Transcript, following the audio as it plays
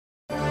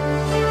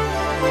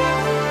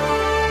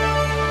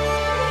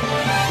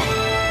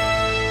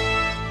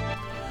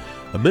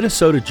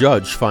Minnesota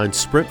judge finds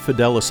Sprint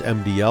Fidelis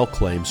MDL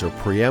claims are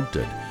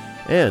preempted,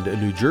 and a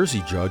New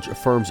Jersey judge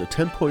affirms a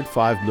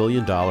 $10.5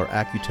 million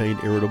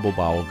Accutane irritable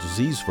bowel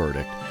disease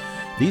verdict.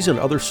 These and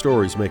other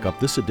stories make up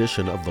this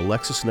edition of the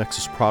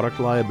LexisNexis Product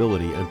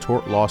Liability and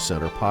Tort Law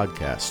Center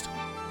podcast.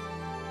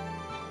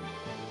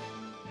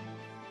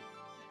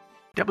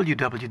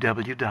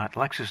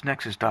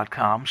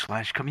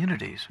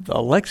 www.lexisnexis.com/communities. The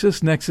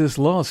LexisNexis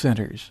Law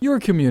Centers.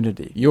 Your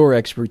community, your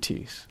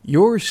expertise,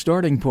 your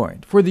starting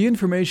point for the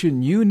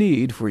information you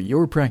need for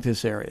your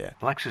practice area.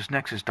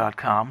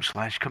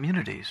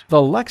 lexisnexis.com/communities. The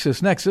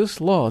LexisNexis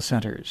Law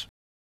Centers.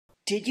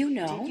 Did you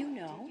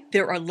know?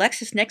 There are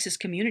LexisNexis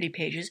community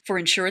pages for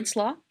insurance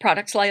law,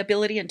 products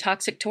liability and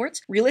toxic torts,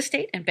 real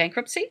estate, and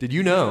bankruptcy. Did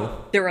you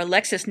know? There are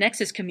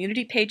LexisNexis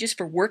community pages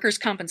for workers'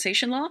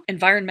 compensation law,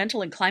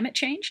 environmental and climate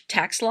change,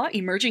 tax law,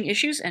 emerging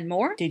issues, and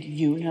more. Did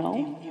you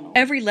know?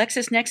 Every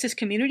LexisNexis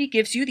community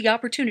gives you the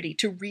opportunity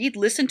to read,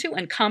 listen to,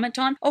 and comment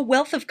on a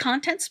wealth of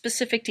content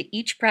specific to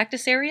each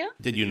practice area.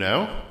 Did you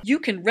know? You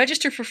can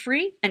register for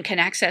free and can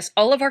access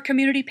all of our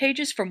community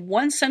pages from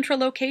one central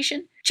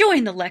location.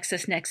 Join the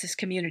LexisNexis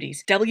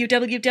communities.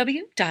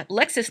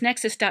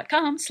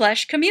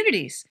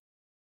 www.lexisnexis.com/communities.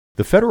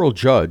 The federal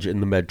judge in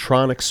the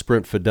Medtronic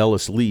Sprint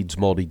Fidelis Leeds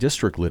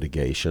multi-district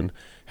litigation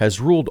has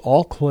ruled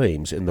all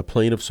claims in the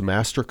plaintiff's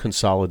master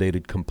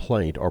consolidated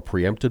complaint are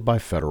preempted by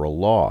federal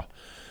law.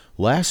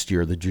 Last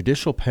year, the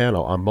Judicial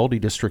Panel on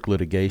Multi-District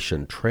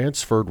Litigation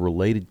transferred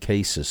related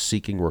cases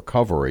seeking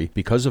recovery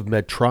because of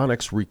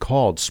Medtronic's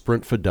recalled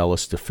Sprint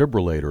Fidelis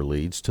defibrillator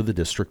leads to the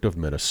District of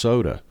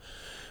Minnesota.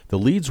 The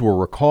leads were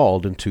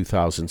recalled in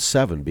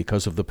 2007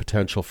 because of the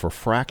potential for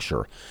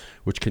fracture,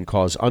 which can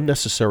cause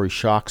unnecessary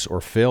shocks or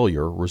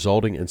failure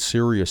resulting in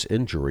serious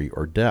injury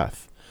or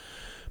death.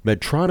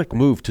 Medtronic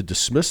moved to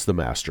dismiss the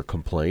master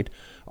complaint,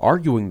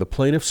 arguing the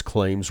plaintiff's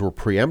claims were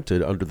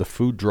preempted under the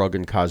Food, Drug,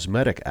 and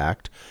Cosmetic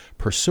Act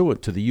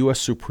pursuant to the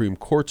U.S. Supreme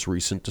Court's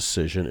recent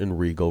decision in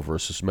Regal v.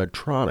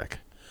 Medtronic.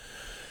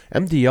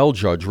 MDL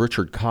Judge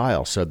Richard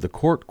Kyle said the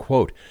court,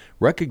 quote,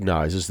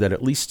 recognizes that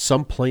at least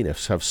some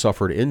plaintiffs have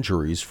suffered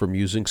injuries from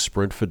using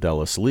Sprint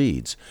Fidelis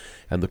leads,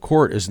 and the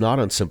court is not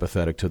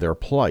unsympathetic to their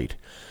plight.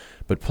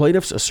 But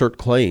plaintiffs assert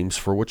claims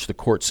for which the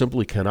court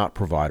simply cannot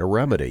provide a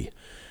remedy.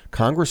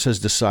 Congress has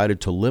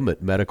decided to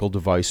limit medical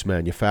device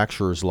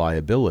manufacturers'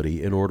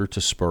 liability in order to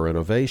spur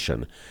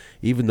innovation,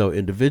 even though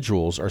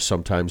individuals are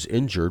sometimes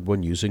injured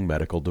when using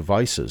medical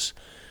devices.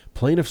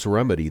 Plaintiff's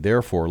remedy,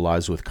 therefore,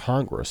 lies with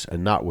Congress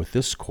and not with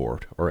this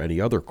court or any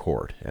other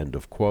court, end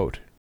of quote.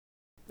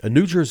 A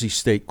New Jersey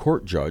state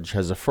court judge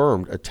has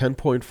affirmed a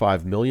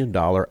 $10.5 million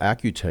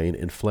Accutane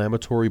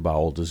inflammatory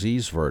bowel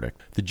disease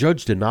verdict. The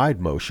judge denied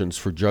motions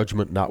for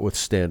judgment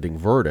notwithstanding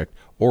verdict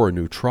or a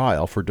new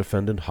trial for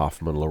defendant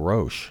Hoffman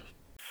LaRoche.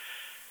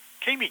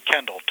 Kami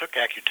Kendall took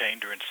Accutane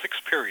during 6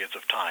 periods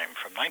of time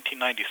from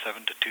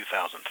 1997 to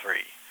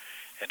 2003.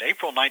 In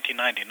April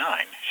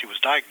 1999, she was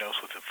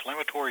diagnosed with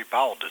inflammatory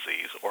bowel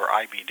disease, or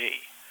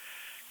IBD.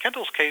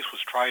 Kendall's case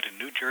was tried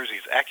in New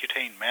Jersey's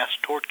Accutane mass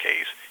tort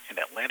case in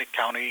Atlantic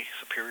County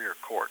Superior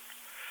Court.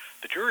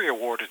 The jury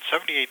awarded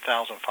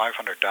 $78,500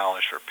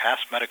 for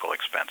past medical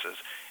expenses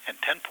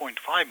and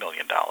 $10.5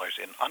 million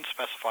in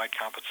unspecified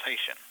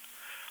compensation.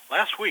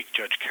 Last week,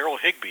 Judge Carol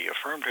Higbee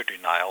affirmed her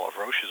denial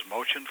of Roche's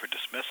motion for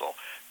dismissal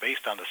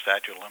based on the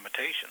statute of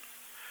limitations.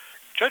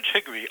 Judge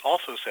Higbee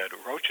also said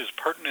Roche's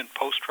pertinent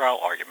post-trial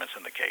arguments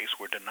in the case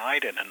were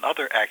denied in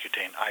another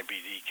Accutane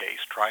IBD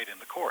case tried in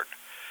the court.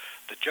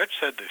 The judge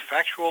said the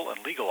factual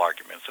and legal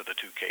arguments of the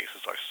two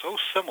cases are so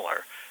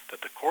similar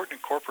that the court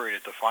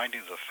incorporated the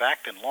findings of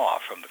fact and law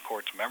from the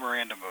court's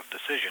memorandum of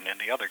decision in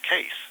the other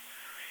case.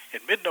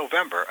 In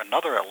mid-November,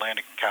 another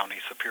Atlantic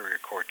County Superior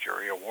Court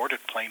jury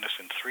awarded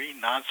plaintiffs in 3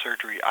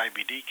 non-surgery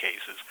IBD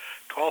cases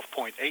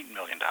 $12.8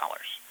 million.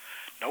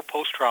 No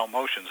post-trial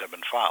motions have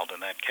been filed in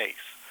that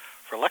case.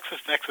 For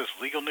LexisNexis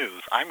Legal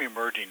News, I'm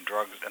Emerging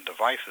Drugs and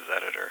Devices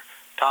Editor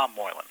Tom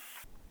Moylan.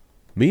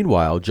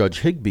 Meanwhile, Judge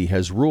Higbee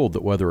has ruled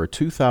that whether a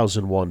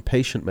 2001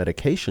 patient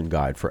medication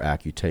guide for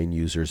Accutane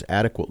users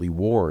adequately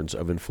warns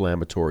of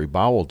inflammatory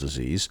bowel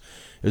disease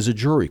is a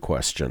jury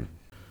question.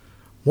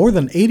 More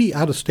than 80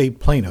 out-of-state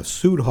plaintiffs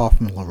sued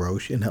Hoffman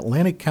LaRoche in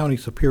Atlantic County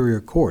Superior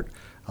Court,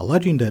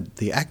 alleging that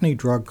the acne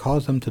drug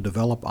caused them to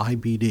develop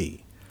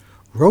IBD.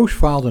 Roche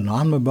filed an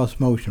omnibus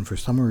motion for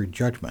summary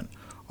judgment,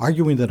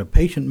 arguing that a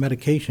patient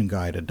medication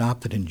guide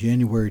adopted in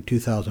January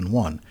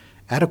 2001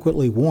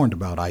 adequately warned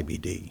about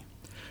IBD.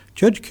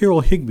 Judge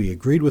Carol Higbee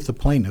agreed with the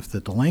plaintiff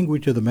that the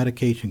language of the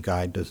medication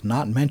guide does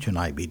not mention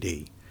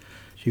IBD.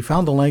 She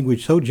found the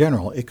language so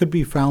general it could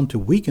be found to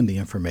weaken the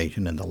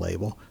information in the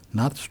label,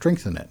 not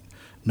strengthen it,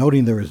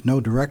 noting there is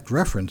no direct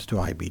reference to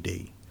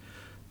IBD.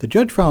 The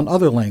judge found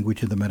other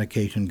language in the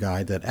medication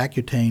guide that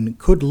Accutane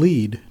could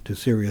lead to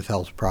serious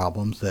health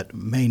problems that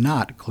may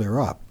not clear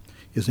up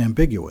is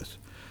ambiguous.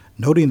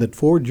 Noting that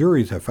 4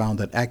 juries have found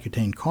that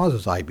Accutane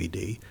causes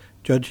IBD,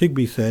 Judge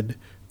Higbee said,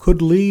 could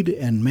lead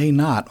and may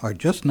not are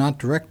just not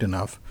direct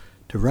enough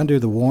to render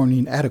the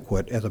warning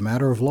adequate as a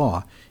matter of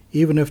law,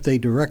 even if they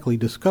directly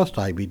discussed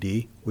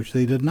IBD, which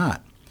they did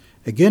not.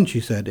 Again, she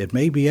said, it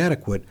may be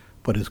adequate,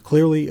 but is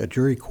clearly a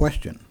jury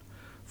question.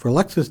 For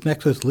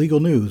LexisNexis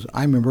Legal News,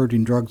 I'm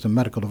Emerging Drugs and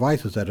Medical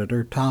Devices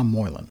Editor Tom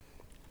Moylan.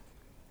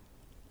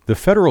 The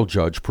federal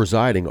judge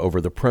presiding over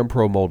the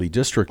Prempro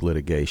multi-district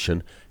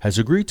litigation has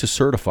agreed to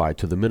certify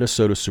to the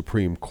Minnesota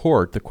Supreme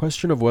Court the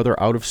question of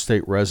whether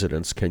out-of-state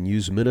residents can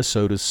use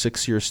Minnesota's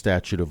 6-year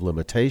statute of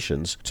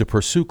limitations to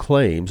pursue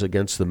claims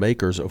against the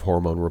makers of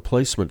hormone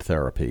replacement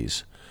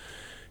therapies.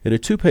 In a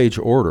 2-page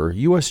order,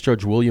 U.S.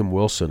 Judge William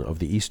Wilson of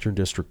the Eastern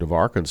District of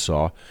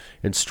Arkansas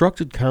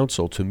instructed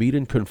counsel to meet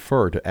and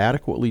confer to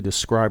adequately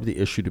describe the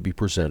issue to be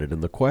presented in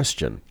the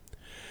question.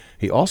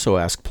 He also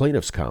asked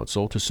plaintiffs'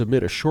 counsel to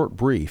submit a short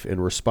brief in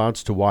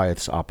response to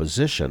Wyeth's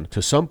opposition to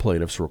some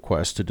plaintiffs'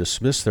 request to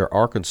dismiss their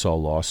Arkansas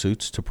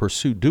lawsuits to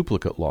pursue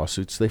duplicate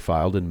lawsuits they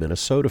filed in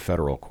Minnesota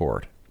federal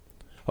court.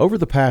 Over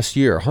the past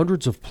year,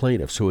 hundreds of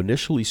plaintiffs who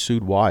initially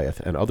sued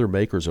Wyeth and other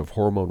makers of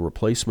hormone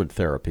replacement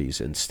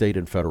therapies in state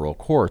and federal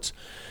courts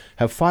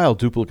have filed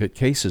duplicate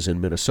cases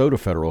in Minnesota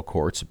federal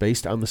courts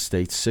based on the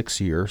state's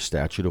 6-year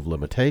statute of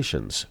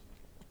limitations.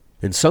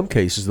 In some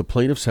cases, the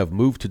plaintiffs have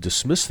moved to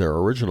dismiss their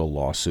original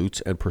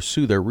lawsuits and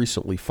pursue their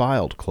recently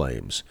filed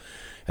claims,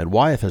 and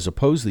Wyeth has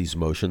opposed these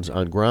motions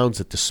on grounds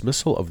that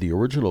dismissal of the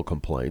original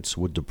complaints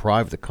would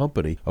deprive the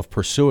company of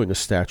pursuing a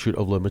statute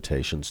of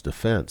limitations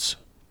defense.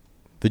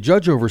 The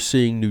judge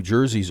overseeing New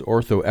Jersey's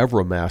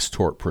Ortho-Evra mass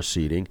tort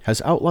proceeding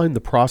has outlined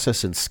the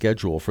process and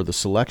schedule for the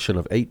selection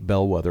of 8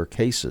 bellwether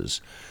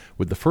cases,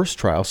 with the first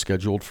trial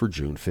scheduled for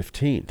June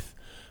 15th.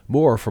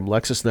 More from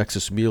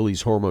LexisNexis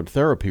Mealy's Hormone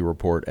Therapy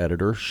Report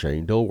editor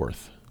Shane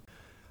Dilworth.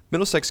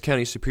 Middlesex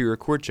County Superior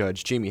Court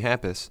Judge Jamie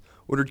Happis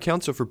ordered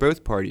counsel for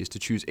both parties to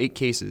choose 8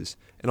 cases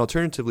and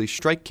alternatively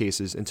strike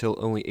cases until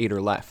only 8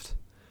 are left.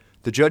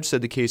 The judge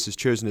said the cases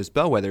chosen as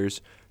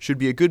bellwethers should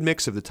be a good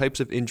mix of the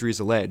types of injuries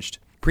alleged,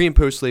 pre- and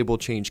post-label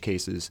change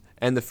cases,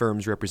 and the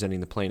firms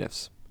representing the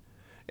plaintiffs.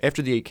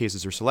 After the 8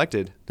 cases are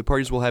selected, the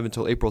parties will have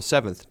until April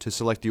 7th to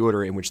select the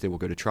order in which they will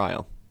go to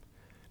trial.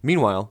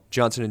 Meanwhile,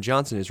 Johnson &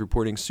 Johnson is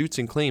reporting suits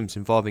and claims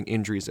involving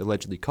injuries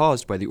allegedly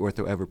caused by the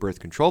Ortho-Evra birth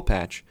control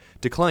patch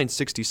declined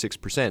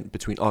 66%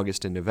 between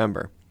August and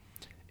November.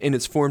 In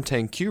its Form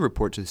 10Q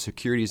report to the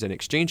Securities and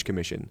Exchange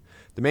Commission,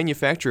 the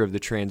manufacturer of the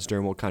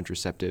transdermal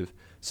contraceptive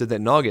said that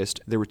in August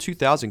there were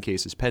 2,000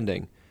 cases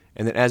pending,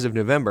 and that as of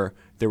November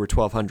there were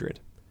 1,200.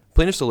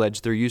 Plaintiffs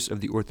alleged their use of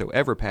the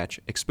Ortho-Evra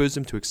patch exposed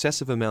them to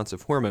excessive amounts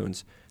of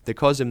hormones that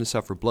caused them to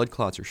suffer blood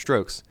clots or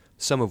strokes,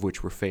 some of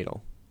which were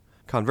fatal.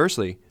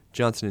 Conversely,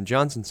 Johnson &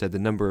 Johnson said the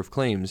number of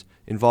claims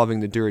involving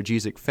the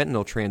Duragesic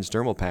fentanyl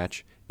transdermal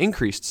patch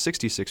increased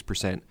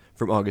 66%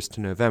 from August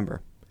to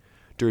November.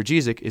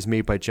 Duragesic is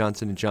made by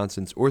Johnson &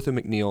 Johnson's Ortho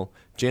McNeil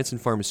Janssen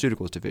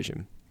Pharmaceuticals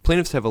division.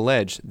 Plaintiffs have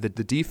alleged that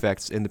the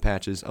defects in the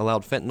patches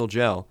allowed fentanyl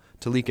gel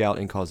to leak out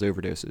and cause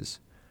overdoses.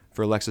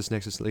 For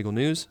LexisNexis Legal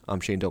News, I'm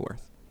Shane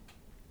Dilworth.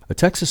 A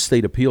Texas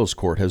state appeals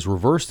court has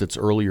reversed its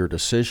earlier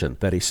decision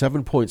that a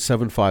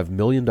 $7.75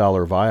 million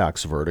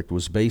Vioxx verdict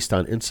was based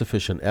on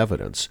insufficient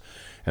evidence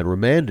and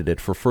remanded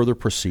it for further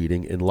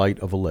proceeding in light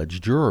of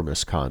alleged juror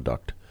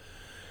misconduct.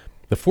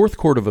 The Fourth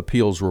Court of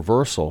Appeals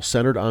reversal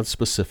centered on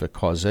specific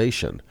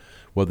causation,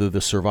 whether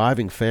the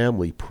surviving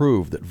family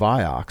proved that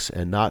Vioxx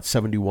and not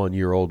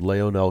 71-year-old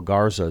Leonel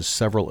Garza's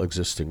several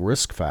existing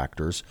risk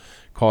factors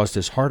caused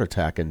his heart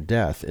attack and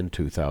death in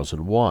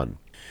 2001.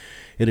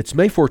 In its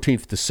May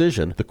 14th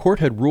decision, the court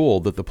had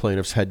ruled that the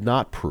plaintiffs had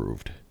not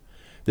proved.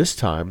 This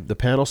time, the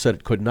panel said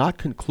it could not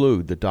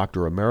conclude that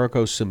Dr.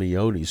 Americo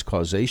Simeone's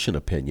causation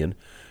opinion,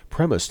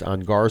 premised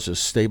on Garza's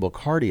stable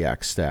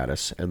cardiac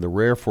status and the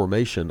rare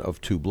formation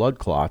of 2 blood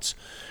clots,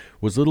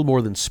 was little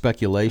more than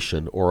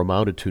speculation or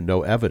amounted to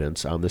no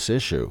evidence on this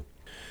issue.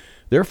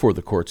 Therefore,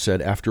 the court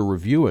said, after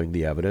reviewing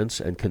the evidence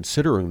and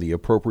considering the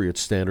appropriate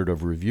standard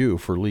of review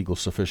for legal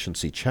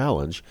sufficiency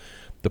challenge,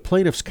 the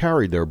plaintiffs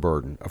carried their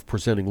burden of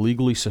presenting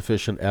legally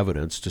sufficient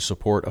evidence to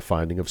support a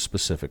finding of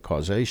specific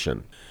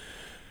causation.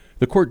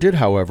 The court did,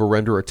 however,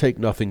 render a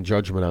take-nothing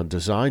judgment on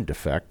design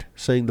defect,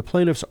 saying the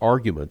plaintiffs'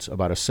 arguments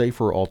about a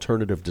safer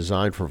alternative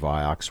design for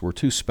Vioxx were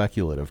too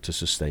speculative to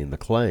sustain the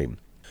claim.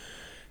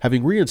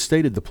 Having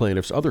reinstated the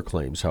plaintiffs' other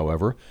claims,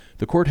 however,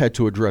 the court had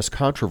to address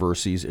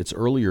controversies its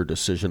earlier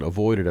decision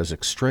avoided as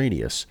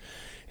extraneous,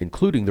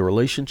 including the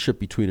relationship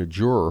between a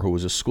juror who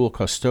was a school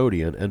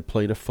custodian and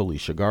plaintiff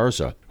Felicia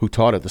Garza, who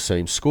taught at the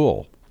same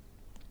school.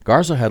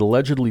 Garza had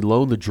allegedly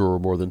loaned the juror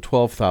more than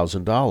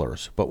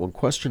 $12,000, but when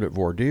questioned at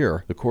voir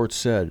dire, the court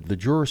said the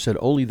juror said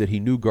only that he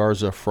knew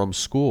Garza from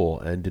school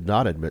and did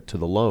not admit to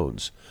the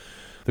loans.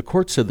 The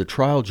court said the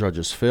trial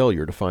judge's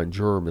failure to find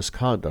juror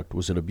misconduct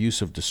was an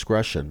abuse of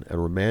discretion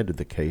and remanded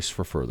the case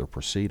for further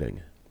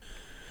proceeding.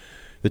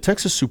 The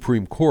Texas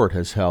Supreme Court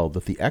has held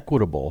that the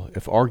equitable,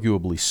 if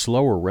arguably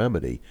slower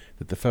remedy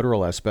that the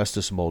federal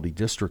asbestos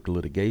multi-district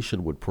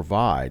litigation would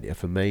provide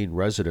if a Maine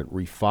resident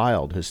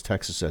refiled his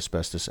Texas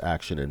asbestos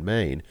action in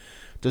Maine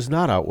does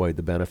not outweigh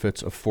the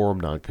benefits of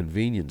forum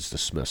nonconvenience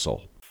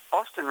dismissal.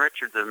 Austin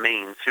Richards of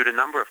Maine sued a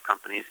number of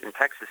companies in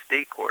Texas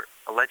state court,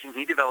 alleging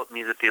he developed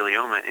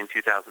mesothelioma in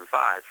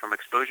 2005 from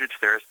exposure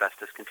to their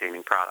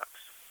asbestos-containing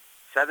products.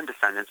 7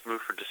 defendants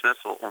moved for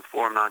dismissal on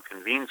forum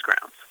non-convenes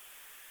grounds.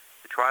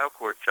 The trial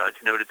court judge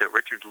noted that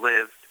Richards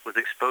lived, was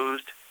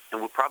exposed,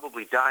 and would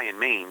probably die in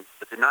Maine,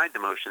 but denied the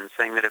motion,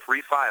 saying that if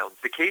refiled,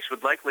 the case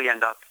would likely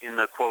end up in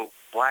the, quote,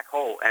 black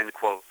hole, end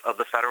quote, of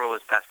the federal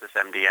asbestos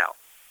MDL.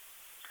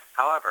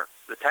 However,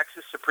 the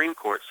Texas Supreme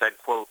Court said,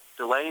 quote,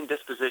 delay in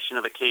disposition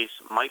of a case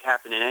might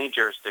happen in any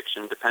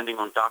jurisdiction depending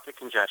on docket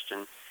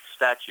congestion,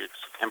 statutes,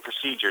 and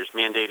procedures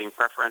mandating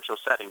preferential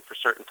setting for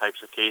certain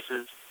types of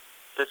cases,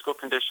 fiscal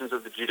conditions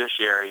of the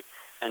judiciary,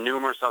 and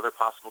numerous other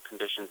possible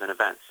conditions and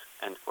events,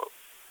 end quote.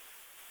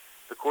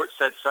 The court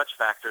said such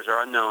factors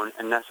are unknown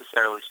and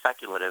necessarily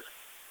speculative,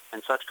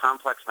 and such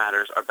complex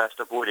matters are best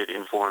avoided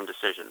in forum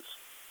decisions.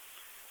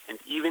 And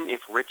even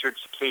if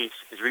Richards' case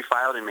is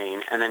refiled in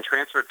Maine and then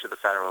transferred to the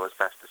federal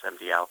asbestos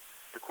MDL,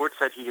 the court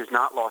said he has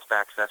not lost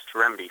access to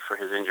remedy for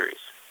his injuries.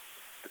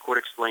 The court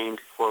explained,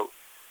 quote,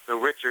 though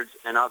Richards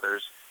and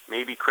others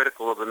may be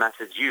critical of the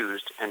methods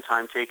used and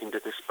time taken to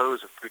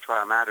dispose of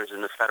pretrial matters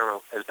in the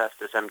federal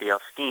asbestos MDL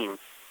scheme,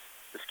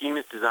 the scheme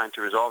is designed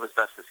to resolve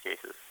asbestos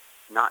cases,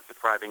 not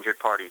deprive injured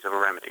parties of a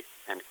remedy,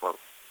 end quote.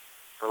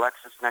 For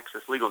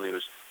LexisNexis Legal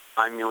News,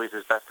 I'm Muley's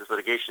asbestos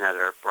litigation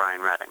editor,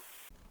 Brian Redding.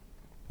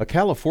 A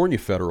California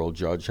federal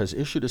judge has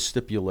issued a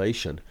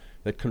stipulation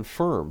that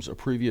confirms a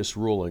previous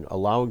ruling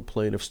allowing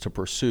plaintiffs to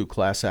pursue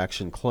class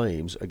action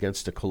claims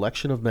against a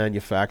collection of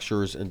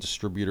manufacturers and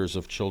distributors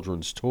of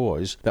children's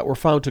toys that were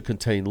found to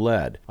contain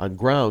lead, on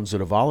grounds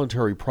that a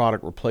voluntary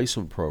product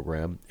replacement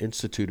program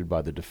instituted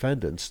by the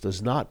defendants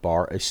does not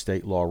bar a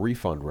state law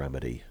refund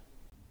remedy.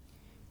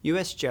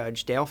 U.S.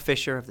 Judge Dale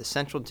Fisher of the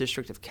Central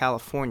District of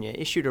California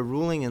issued a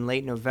ruling in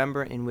late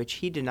November in which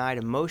he denied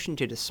a motion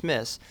to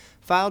dismiss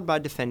filed by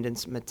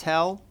defendants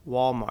Mattel,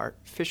 Walmart,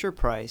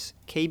 Fisher-Price,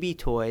 KB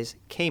Toys,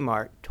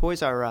 Kmart,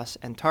 Toys R Us,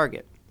 and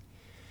Target.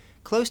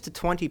 Close to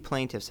 20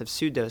 plaintiffs have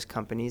sued those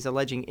companies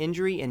alleging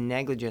injury and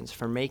negligence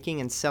for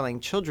making and selling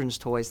children's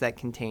toys that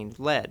contained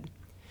lead.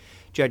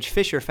 Judge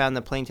Fisher found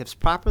the plaintiffs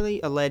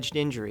properly alleged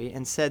injury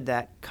and said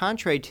that,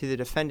 contrary to the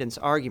defendants'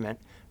 argument,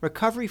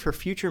 recovery for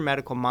future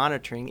medical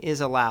monitoring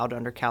is allowed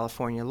under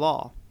California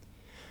law.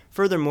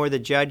 Furthermore, the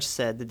judge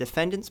said the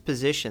defendants'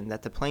 position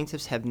that the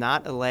plaintiffs have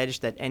not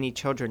alleged that any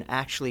children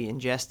actually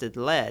ingested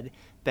lead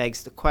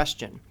begs the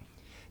question.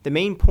 The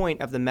main point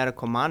of the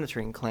medical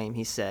monitoring claim,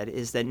 he said,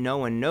 is that no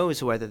one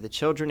knows whether the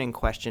children in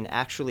question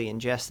actually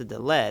ingested the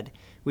lead,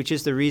 which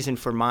is the reason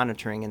for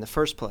monitoring in the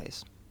first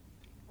place.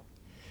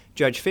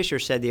 Judge Fisher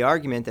said the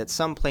argument that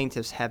some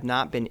plaintiffs have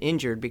not been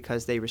injured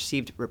because they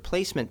received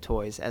replacement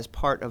toys as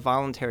part of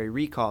voluntary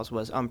recalls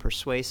was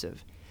unpersuasive.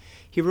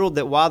 He ruled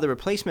that while the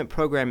replacement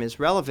program is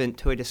relevant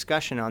to a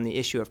discussion on the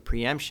issue of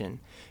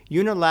preemption,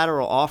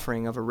 unilateral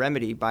offering of a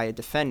remedy by a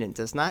defendant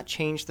does not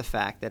change the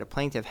fact that a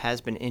plaintiff has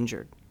been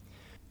injured.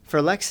 For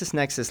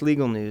LexisNexis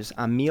Legal News,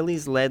 I'm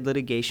Mealy's Lead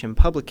Litigation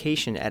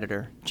Publication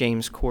Editor,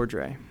 James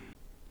Cordray.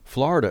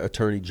 Florida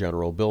Attorney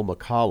General Bill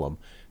McCollum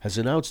has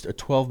announced a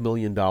 $12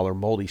 million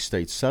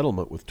multi-state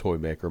settlement with toy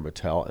maker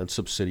Mattel and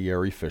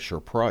subsidiary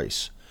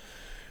Fisher-Price.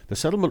 The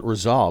settlement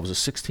resolves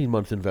a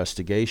 16-month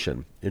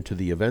investigation into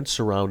the events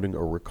surrounding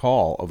a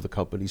recall of the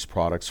company's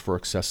products for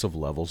excessive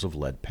levels of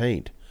lead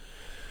paint.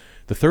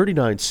 The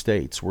 39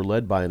 states were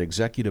led by an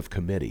executive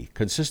committee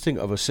consisting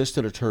of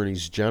assistant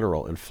attorneys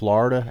general in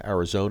Florida,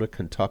 Arizona,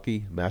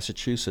 Kentucky,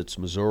 Massachusetts,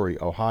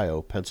 Missouri,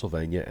 Ohio,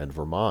 Pennsylvania, and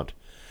Vermont.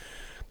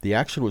 The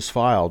action was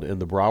filed in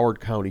the Broward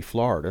County,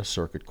 Florida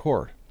Circuit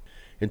Court.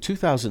 In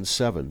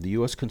 2007, the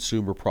U.S.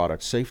 Consumer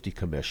Product Safety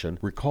Commission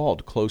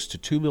recalled close to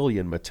 2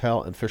 million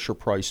Mattel and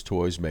Fisher-Price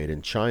toys made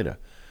in China,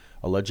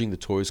 alleging the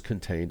toys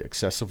contained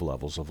excessive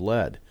levels of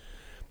lead.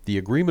 The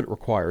agreement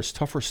requires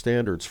tougher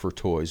standards for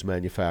toys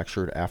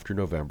manufactured after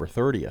November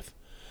 30th.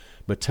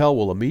 Mattel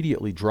will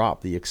immediately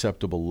drop the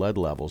acceptable lead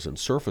levels in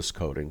surface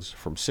coatings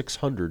from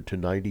 600 to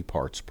 90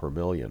 parts per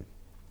million.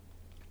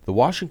 The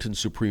Washington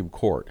Supreme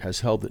Court has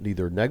held that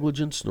neither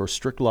negligence nor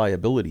strict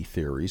liability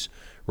theories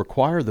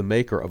require the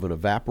maker of an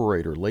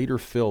evaporator later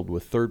filled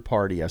with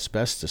third-party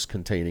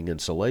asbestos-containing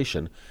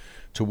insulation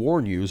to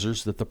warn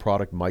users that the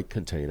product might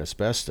contain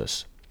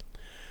asbestos.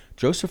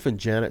 Joseph and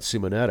Janet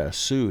Simonetta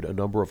sued a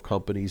number of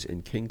companies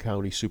in King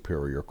County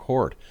Superior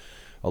Court,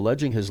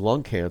 alleging his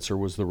lung cancer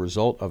was the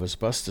result of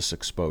asbestos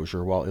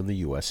exposure while in the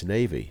U.S.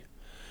 Navy.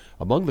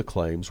 Among the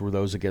claims were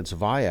those against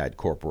Viad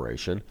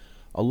Corporation,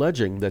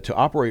 alleging that to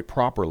operate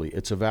properly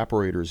its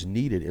evaporators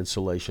needed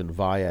insulation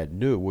Viad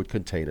knew would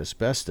contain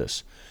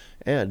asbestos,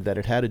 and that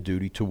it had a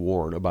duty to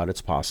warn about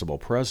its possible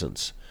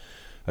presence.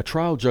 A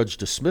trial judge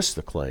dismissed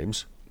the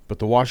claims, but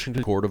the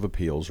Washington Court of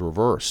Appeals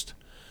reversed.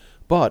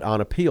 But on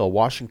appeal,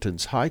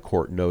 Washington's High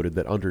Court noted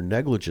that under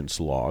negligence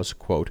laws,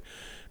 quote,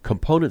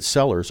 component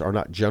sellers are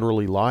not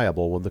generally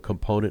liable when the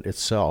component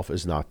itself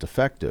is not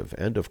defective,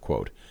 end of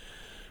quote.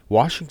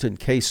 Washington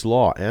case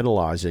law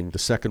analyzing the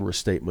Second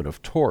Restatement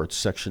of Torts,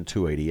 Section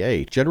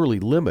 288,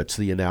 generally limits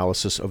the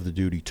analysis of the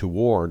duty to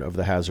warn of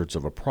the hazards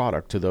of a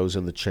product to those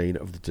in the chain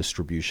of the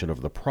distribution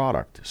of the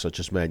product, such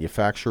as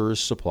manufacturers,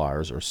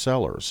 suppliers, or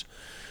sellers.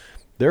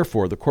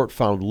 Therefore, the court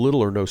found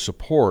little or no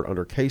support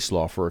under case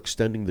law for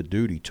extending the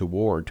duty to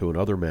warn to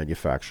another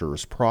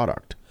manufacturer's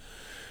product.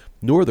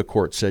 Nor, the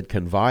court said,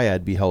 can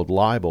Viad be held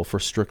liable for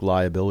strict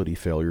liability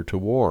failure to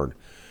warn.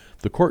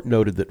 The court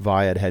noted that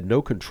Viad had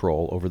no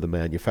control over the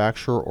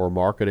manufacture or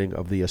marketing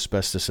of the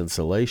asbestos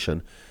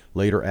insulation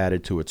later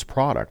added to its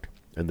product,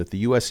 and that the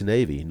U.S.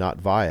 Navy, not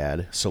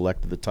Viad,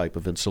 selected the type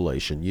of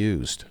insulation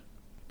used.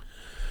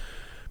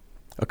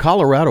 A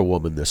Colorado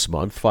woman this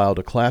month filed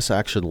a class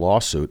action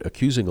lawsuit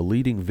accusing a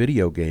leading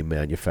video game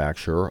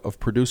manufacturer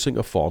of producing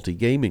a faulty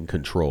gaming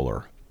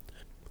controller.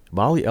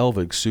 Molly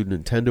Elvig sued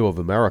Nintendo of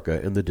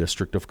America in the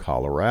District of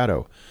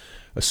Colorado,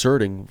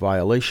 asserting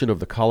violation of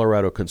the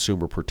Colorado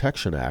Consumer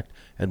Protection Act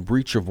and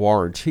breach of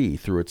warranty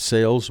through its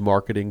sales,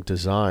 marketing,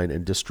 design,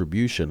 and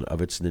distribution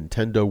of its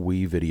Nintendo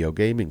Wii video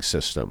gaming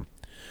system.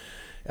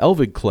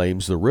 Elvig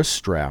claims the wrist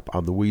strap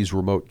on the Wii's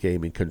remote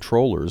gaming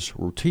controllers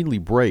routinely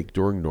break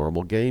during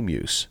normal game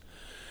use.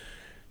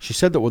 She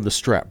said that when the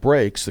strap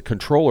breaks, the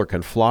controller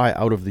can fly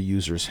out of the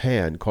user's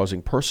hand,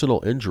 causing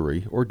personal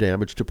injury or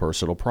damage to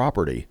personal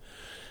property.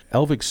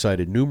 Elvig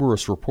cited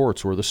numerous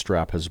reports where the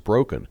strap has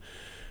broken,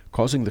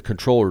 causing the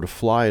controller to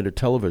fly into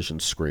television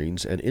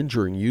screens and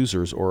injuring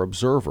users or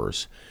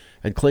observers,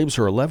 and claims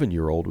her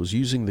 11-year-old was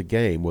using the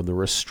game when the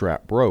wrist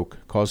strap broke,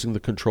 causing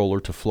the controller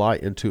to fly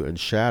into and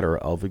shatter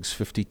Elvig's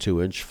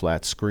 52-inch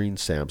flat-screen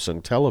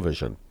Samsung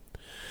television.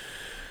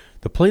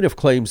 The plaintiff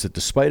claims that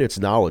despite its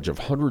knowledge of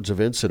hundreds of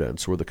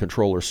incidents where the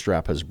controller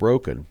strap has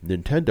broken,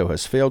 Nintendo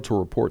has failed to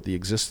report the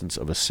existence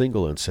of a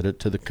single incident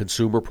to the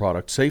Consumer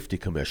Product Safety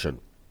Commission.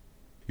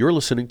 You're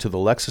listening to the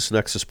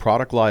LexisNexis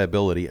Product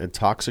Liability and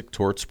Toxic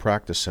Torts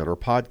Practice Center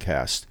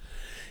podcast.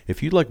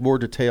 If you'd like more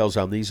details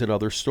on these and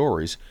other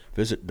stories,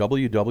 visit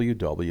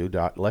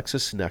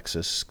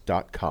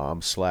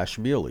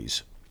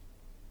www.lexisnexis.com/mealies.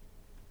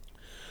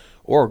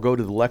 Or go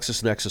to the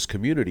LexisNexis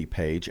community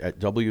page at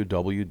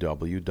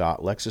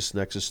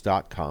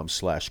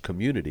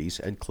www.lexisnexis.com/communities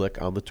and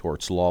click on the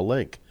Torts Law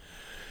link.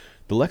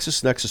 The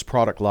LexisNexis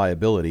Product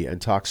Liability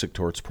and Toxic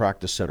Torts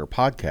Practice Center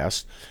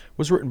podcast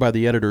was written by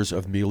the editors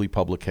of Mealy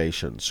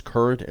Publications,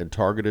 current and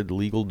targeted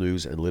legal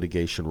news and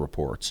litigation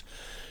reports.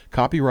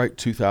 Copyright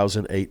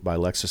 2008 by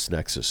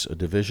LexisNexis, a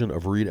division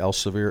of Reed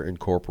Elsevier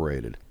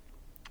Incorporated.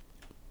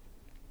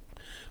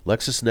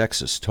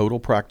 LexisNexis Total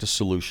Practice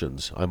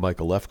Solutions. I'm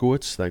Michael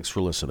Lefkowitz. Thanks for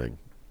listening.